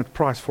ultimate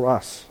price for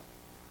us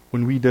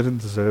when we didn't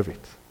deserve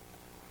it.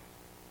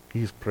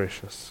 He is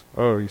precious.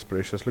 Oh, he's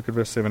precious. Look at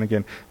verse 7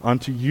 again.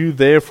 Unto you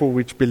therefore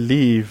which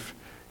believe,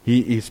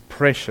 he is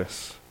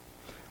precious.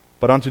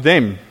 But unto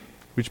them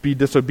which be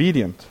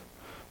disobedient,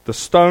 the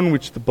stone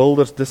which the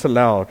builders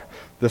disallowed,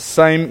 the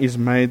same is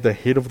made the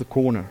head of the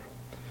corner,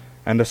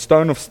 and a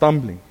stone of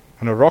stumbling,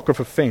 and a rock of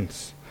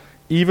offense,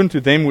 even to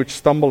them which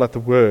stumble at the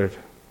word,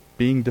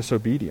 being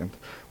disobedient,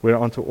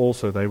 whereunto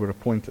also they were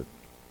appointed.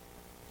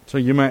 So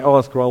you may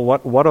ask, well,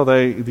 what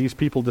are these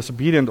people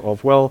disobedient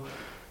of? Well,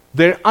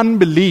 their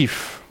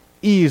unbelief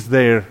is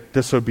their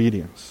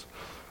disobedience.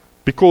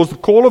 Because the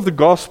call of the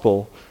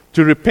gospel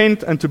to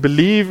repent and to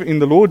believe in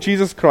the Lord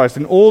Jesus Christ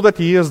and all that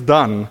he has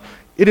done,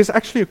 it is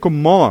actually a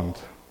command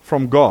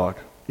from God.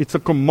 It's a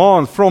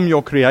command from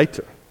your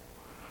Creator.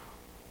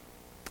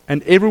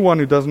 And everyone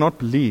who does not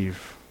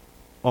believe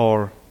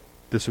are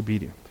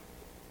disobedient.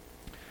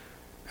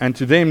 And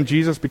to them,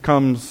 Jesus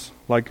becomes,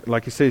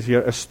 like he says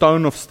here, a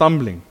stone of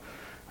stumbling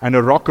and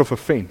a rock of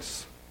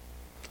offense.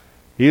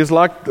 He is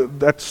like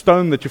that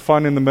stone that you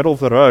find in the middle of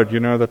the road,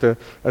 that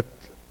a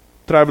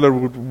traveler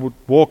would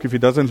walk. If he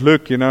doesn't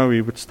look, he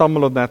would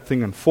stumble on that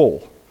thing and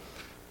fall.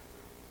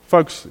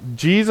 Folks,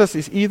 Jesus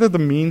is either the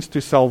means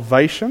to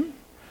salvation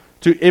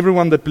to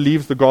everyone that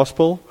believes the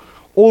gospel,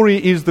 or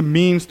he is the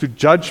means to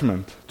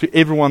judgment to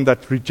everyone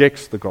that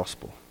rejects the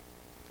gospel.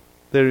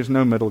 There is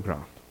no middle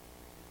ground.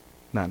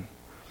 None.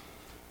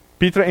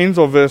 Peter ends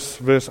off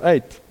verse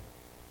 8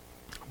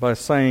 by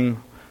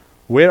saying,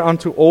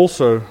 whereunto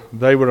also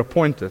they were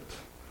appointed.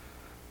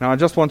 Now I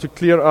just want to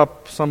clear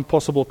up some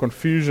possible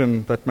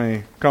confusion that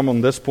may come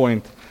on this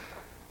point.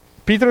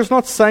 Peter is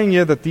not saying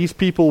here that these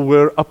people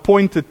were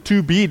appointed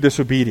to be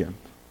disobedient.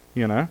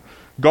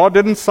 God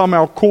didn't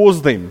somehow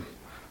cause them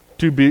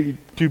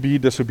to to be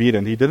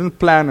disobedient. He didn't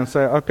plan and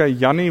say, okay,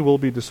 Yanni will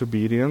be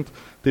disobedient,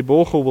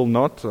 Debocho will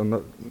not.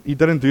 And he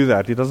didn't do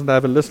that. He doesn't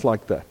have a list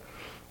like that.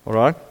 All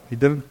right? He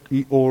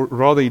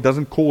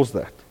doesn't cause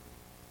that.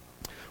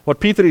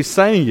 What Peter is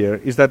saying here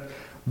is that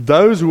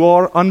those who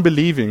are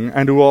unbelieving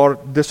and who are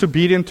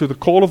disobedient to the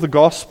call of the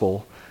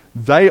gospel,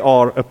 they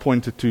are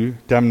appointed to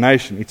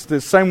damnation. It's the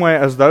same way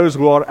as those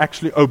who are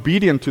actually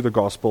obedient to the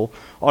gospel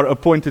are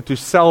appointed to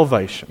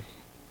salvation.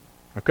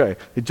 Okay,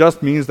 it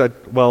just means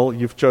that, well,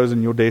 you've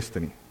chosen your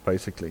destiny,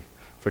 basically,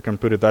 if I can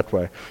put it that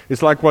way.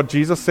 It's like what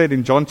Jesus said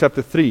in John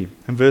chapter 3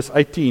 and verse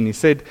 18. He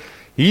said,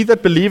 he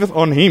that believeth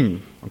on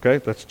him, okay,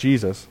 that's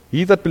Jesus,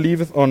 he that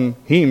believeth on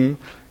him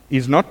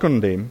is not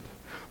condemned,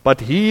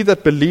 but he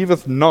that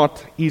believeth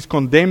not is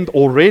condemned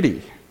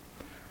already,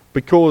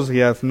 because he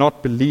hath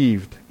not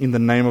believed in the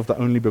name of the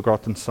only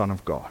begotten Son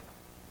of God.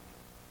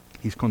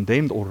 He's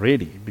condemned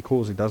already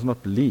because he does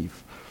not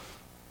believe.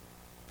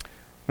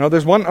 Now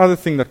there's one other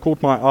thing that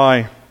caught my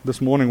eye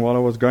this morning while I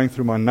was going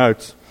through my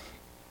notes,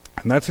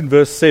 and that's in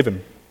verse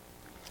 7.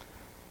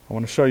 I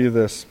want to show you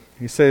this.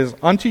 He says,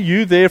 unto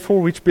you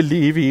therefore which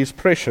believe he is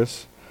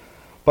precious,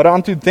 but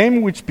unto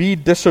them which be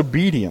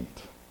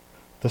disobedient,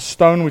 the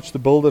stone which the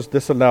builders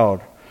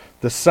disallowed,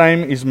 the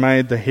same is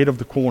made the head of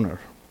the corner.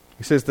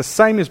 He says the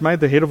same is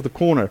made the head of the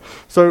corner.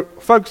 So,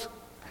 folks,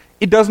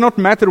 it does not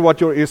matter what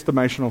your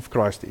estimation of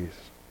Christ is.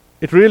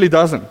 It really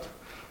doesn't.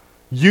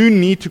 You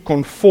need to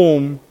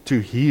conform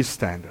to his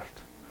standard.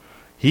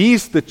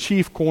 He's the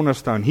chief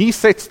cornerstone. He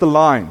sets the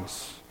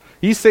lines.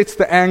 He sets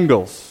the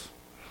angles.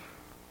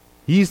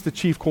 He's the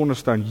chief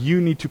cornerstone. You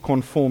need to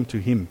conform to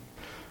him.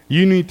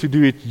 You need to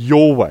do it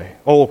your way.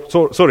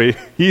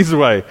 His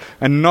way,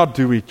 and not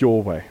do it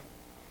your way.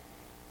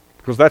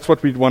 Because that's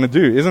what we want to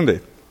do, isn't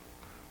it?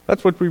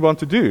 That's what we want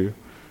to do.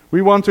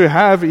 We want to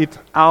have it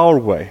our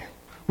way.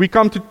 We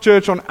come to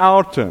church on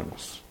our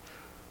terms.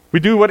 We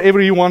do whatever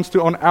he wants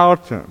to on our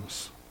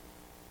terms.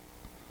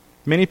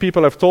 Many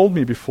people have told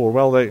me before,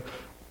 well, they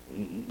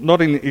not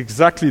in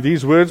exactly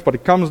these words, but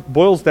it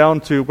boils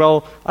down to,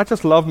 well, I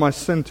just love my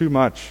sin too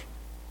much.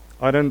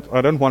 I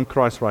don't want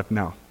Christ right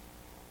now.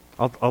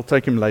 I'll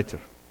take him later.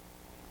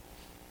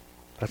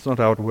 That's not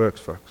how it works,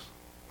 folks.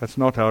 That's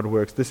not how it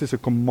works. This is a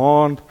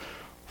command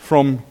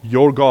from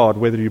your God,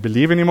 whether you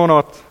believe in him or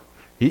not.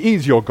 He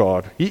is your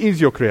God. He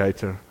is your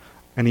creator.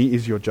 And he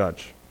is your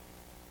judge.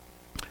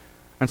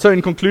 And so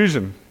in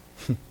conclusion,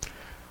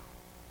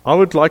 I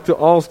would like to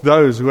ask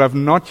those who have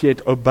not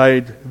yet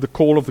obeyed the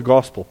call of the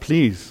gospel,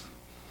 please,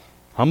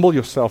 humble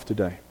yourself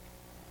today.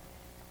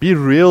 Be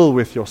real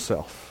with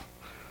yourself.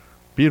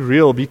 Be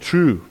real, be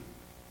true.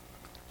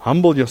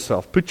 Humble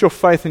yourself. Put your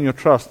faith and your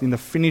trust in the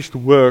finished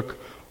work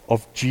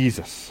of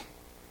Jesus,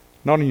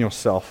 not in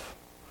yourself.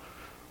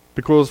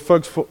 Because,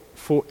 folks,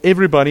 for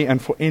everybody and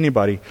for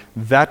anybody,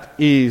 that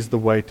is the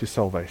way to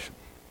salvation.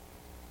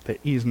 There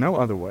is no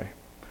other way.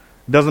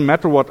 It doesn't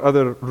matter what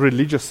other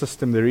religious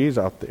system there is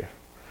out there.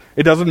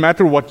 It doesn't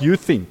matter what you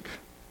think.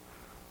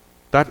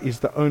 That is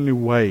the only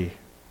way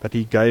that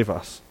he gave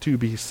us to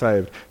be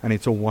saved, and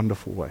it's a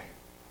wonderful way.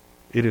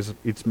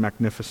 It's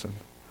magnificent.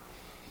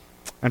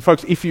 And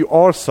folks, if you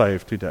are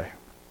saved today,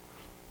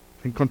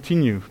 then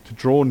continue to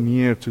draw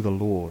near to the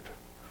Lord.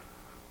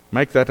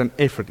 Make that an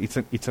effort.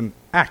 It's an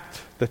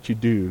act that you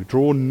do.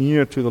 Draw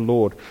near to the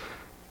Lord,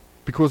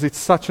 because it's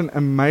such an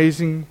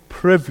amazing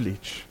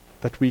privilege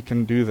that we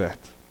can do that.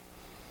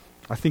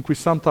 I think we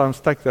sometimes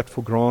take that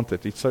for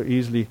granted. It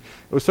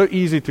was so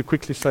easy to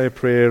quickly say a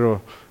prayer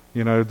or,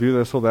 do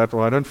this or that,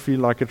 or I don't feel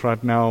like it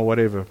right now or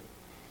whatever.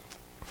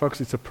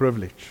 Folks, it's a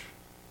privilege.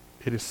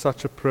 It is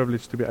such a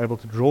privilege to be able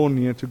to draw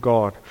near to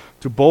God,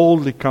 to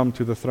boldly come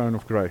to the throne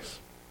of grace.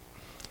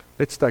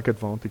 Let's take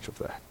advantage of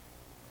that.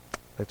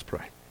 Let's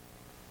pray.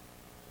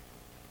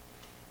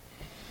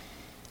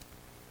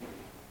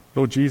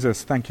 Lord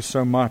Jesus, thank you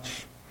so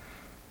much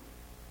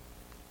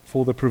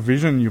for the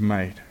provision you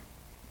made.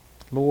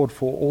 Lord,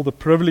 for all the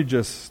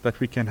privileges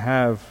that we can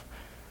have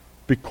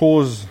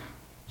because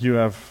you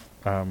have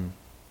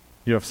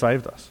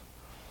saved us.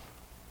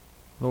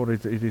 Lord,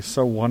 it is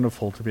so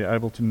wonderful to be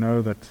able to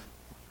know that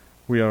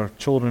we are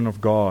children of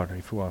God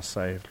if we are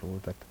saved,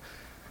 Lord,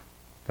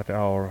 that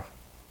our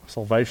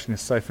salvation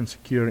is safe and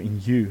secure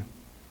in you.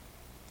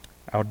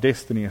 Our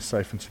destiny is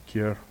safe and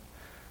secure.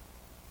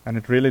 And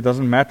it really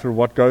doesn't matter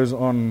what goes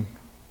on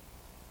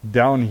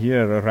down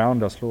here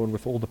around us, Lord,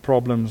 with all the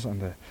problems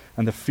and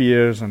the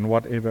fears and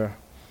whatever.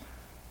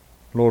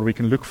 Lord, we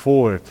can look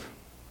forward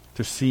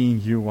to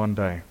seeing you one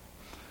day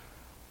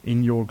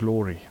in your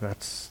glory.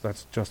 That's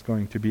just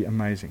going to be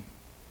amazing.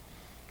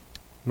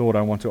 Lord,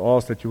 I want to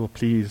ask that you will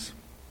please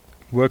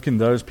work in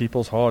those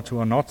people's hearts who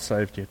are not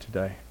saved yet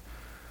today.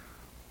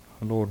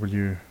 Lord,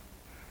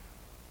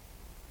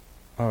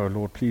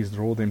 Lord, please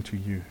draw them to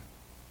you.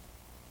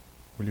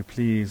 Will you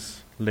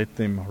please let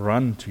them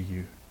run to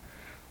you?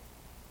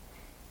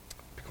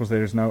 Because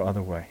there is no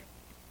other way.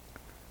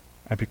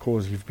 And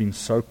because you've been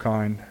so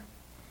kind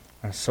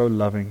and so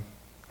loving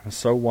and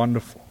so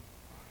wonderful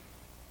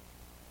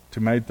to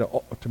make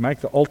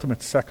the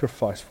ultimate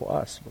sacrifice for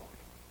us, Lord.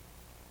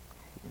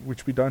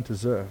 which we don't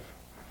deserve.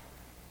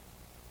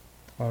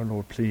 Oh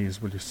Lord,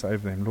 please, will you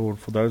save them? Lord,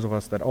 for those of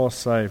us that are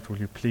saved, will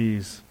you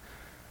please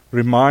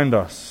remind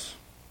us?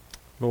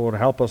 Lord,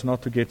 help us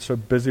not to get so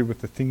busy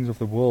with the things of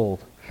the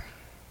world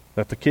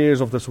that the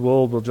cares of this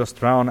world will just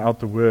drown out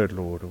the word,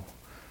 Lord.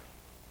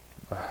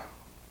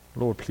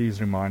 Lord, please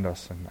remind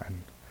us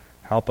and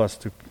help us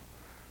to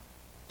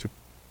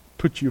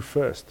put you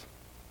first,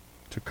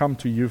 to come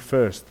to you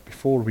first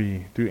before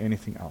we do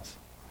anything else.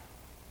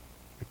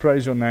 We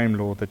praise your name,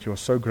 Lord, that you are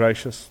so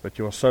gracious, that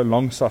you are so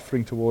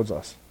long-suffering towards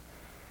us.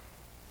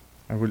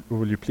 And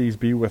will you please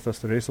be with us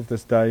the rest of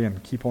this day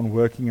and keep on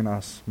working in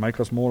us. Make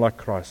us more like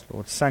Christ,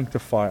 Lord.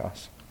 Sanctify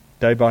us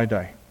day by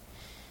day.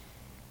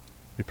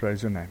 We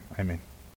praise your name. Amen.